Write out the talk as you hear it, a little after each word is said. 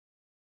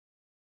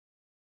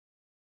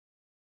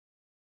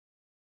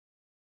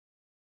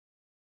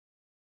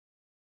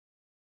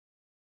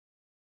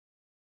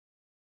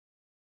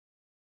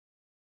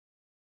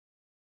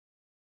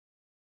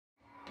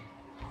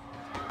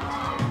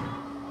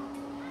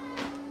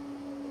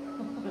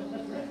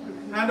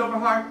Hand over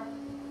heart.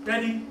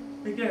 Ready,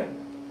 begin.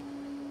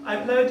 I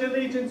pledge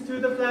allegiance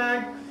to the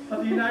flag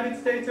of the United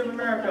States of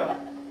America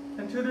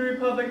and to the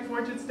republic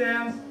for which it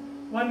stands,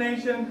 one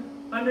nation,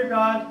 under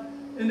God,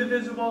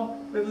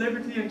 indivisible, with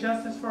liberty and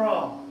justice for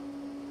all.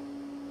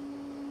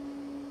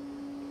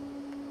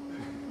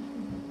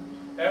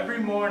 Every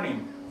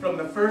morning, from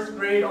the first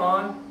grade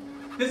on,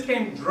 this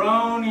came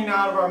droning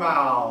out of our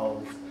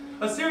mouths.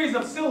 A series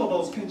of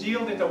syllables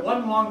congealed into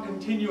one long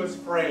continuous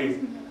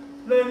phrase.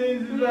 It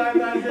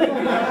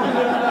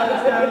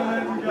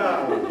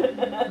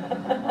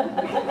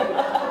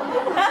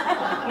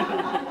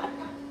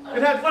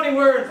had funny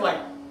words like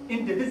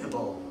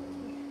indivisible.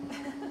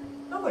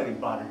 Nobody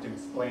bothered to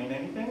explain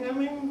anything. I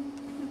mean,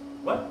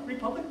 what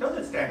republic does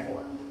it stand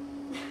for?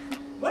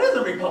 What is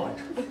a republic?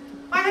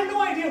 I had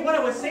no idea what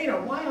I was saying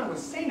or why I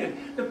was saying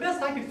it. The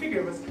best I could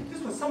figure was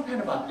this was some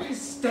kind of a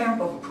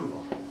stamp of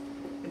approval.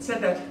 It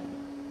said that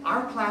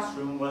our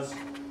classroom was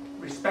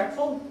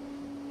respectful,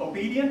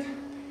 obedient,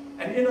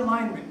 and in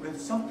alignment with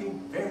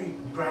something very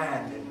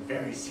grand and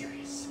very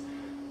serious.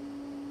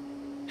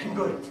 And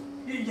good.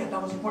 Yeah,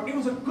 that was important. It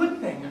was a good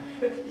thing.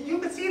 You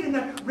could see it in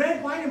that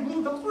red, white, and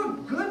blue. Those were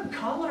good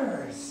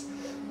colors.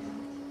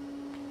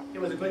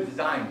 It was a good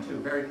design, too.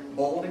 Very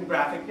bold and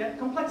graphic, yet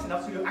complex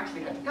enough so you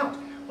actually had to count.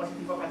 1, 2,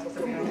 3, 4, 5, 6,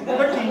 7, 8, 9,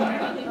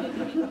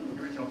 13.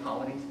 The original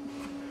colonies.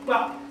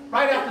 Well,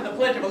 right after the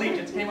Pledge of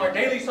Allegiance came our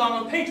daily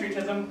song of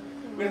patriotism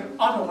with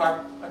auto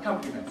harp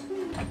accompaniment.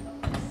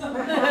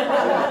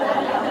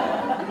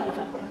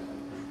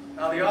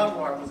 Now, the auto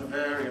harp was a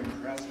very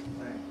impressive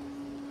thing.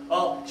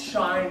 All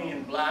shiny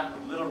and black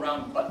with little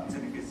round buttons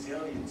and a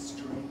gazillion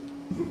strings.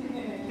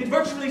 It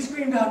virtually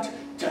screamed out,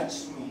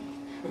 "Touch me.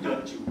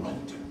 Don't you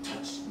want to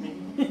touch me?"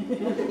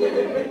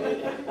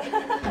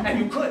 And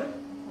you could,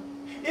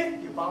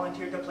 if you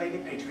volunteered to play the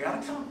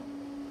patriotic song.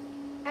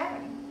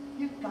 And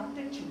you got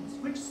to choose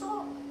which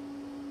song.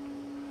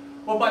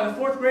 Well, by the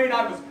 4th grade,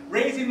 I was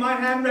raising my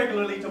hand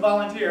regularly to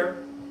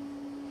volunteer.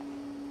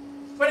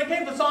 When it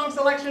came to song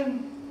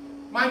selection,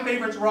 my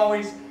favorites were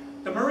always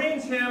the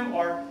Marines Hymn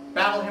or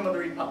Battle Hymn of the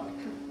Republic.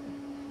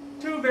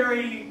 Two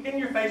very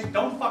in-your-face,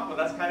 don't fuck with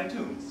us kind of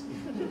tunes.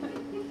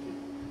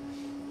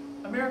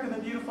 America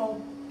the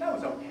Beautiful, that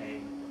was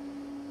okay.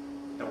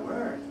 The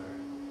words were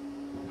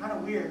kind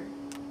of weird.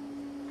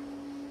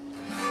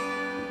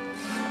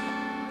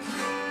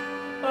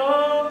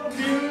 Oh,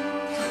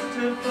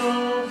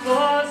 beautiful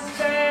for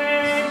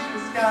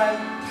spacious skies,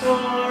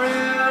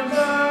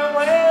 forever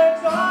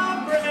waves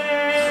of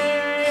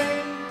grain.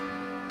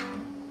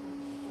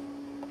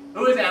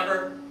 Who is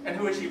Amber, and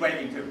who is she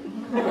waving to?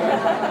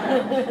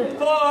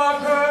 For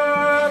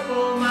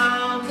purple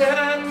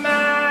mountain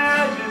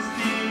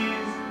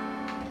majesties.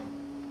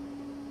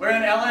 We're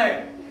in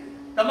LA.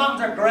 The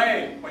mountains are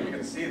gray, but you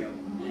can see them.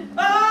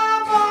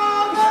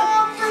 Above the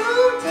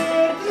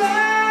fruited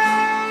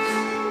plain.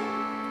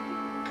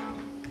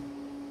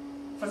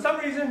 For some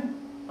reason,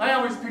 I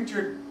always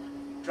pictured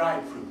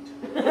dried fruit.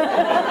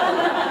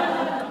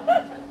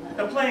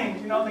 The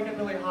plains, you know, they get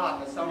really hot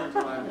in the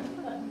summertime.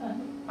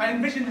 I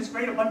envisioned this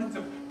great abundance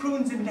of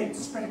prunes and dates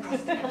spread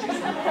across the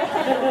edges.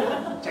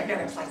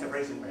 Gigantic slice of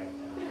raisin bread.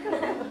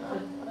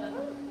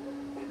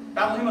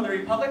 Battle Hymn of the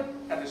Republic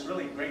had this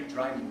really great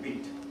driving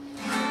beat.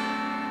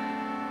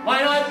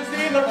 Why not to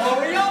see the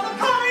glory of the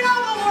coming of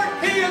the Lord?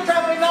 He is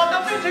traveling on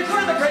the vintage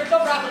where the grapes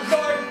of wrath are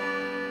stored.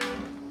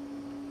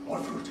 More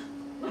fruit.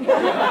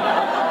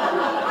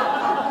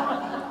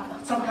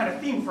 Some kind of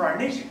theme for our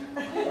nation.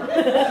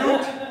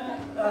 Fruit,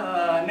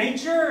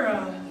 nature,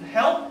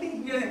 healthy.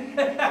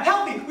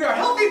 Healthy. We are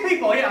healthy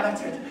people. Yeah,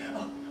 that's it.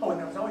 Oh, and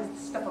there was always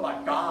stuff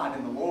about God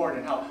and the Lord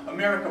and how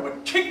America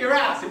would kick your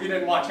ass if you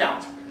didn't watch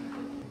out.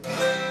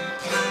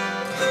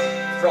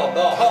 From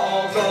the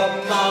halls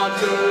of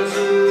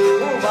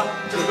Montezuma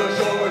to the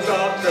shores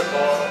of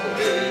Tripoli.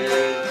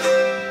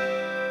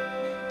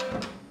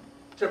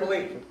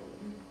 Tripoli.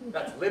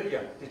 That's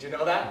Libya. Did you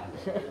know that?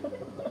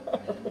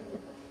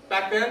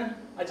 Back then,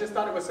 I just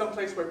thought it was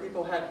someplace where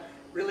people had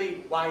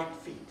really wide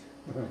feet.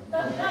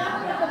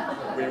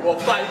 We will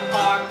fight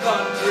our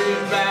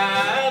country's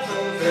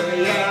battles in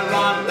the air,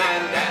 on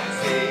land, and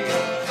sea.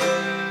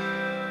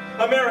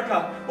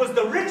 America was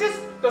the richest,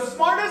 the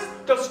smartest,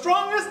 the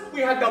strongest.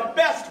 We had the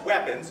best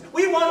weapons.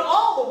 We won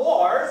all the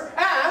wars,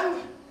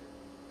 and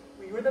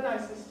we were the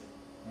nicest.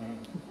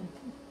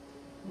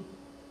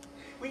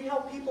 We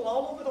helped people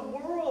all over the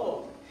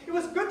world. It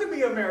was good to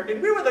be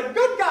American. We were the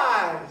good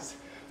guys.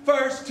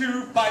 First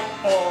to fight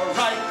for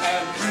right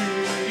and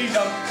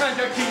freedom, and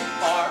to keep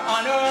our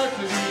honor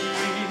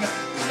clean.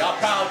 We are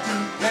proud to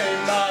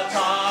claim the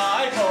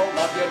title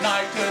of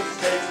United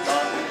States.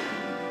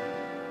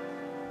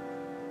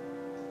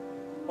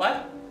 What?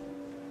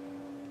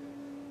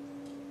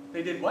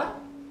 They did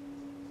what?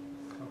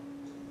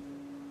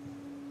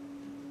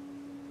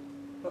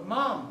 But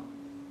Mom,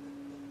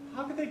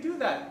 how could they do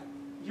that?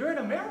 You're an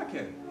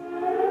American.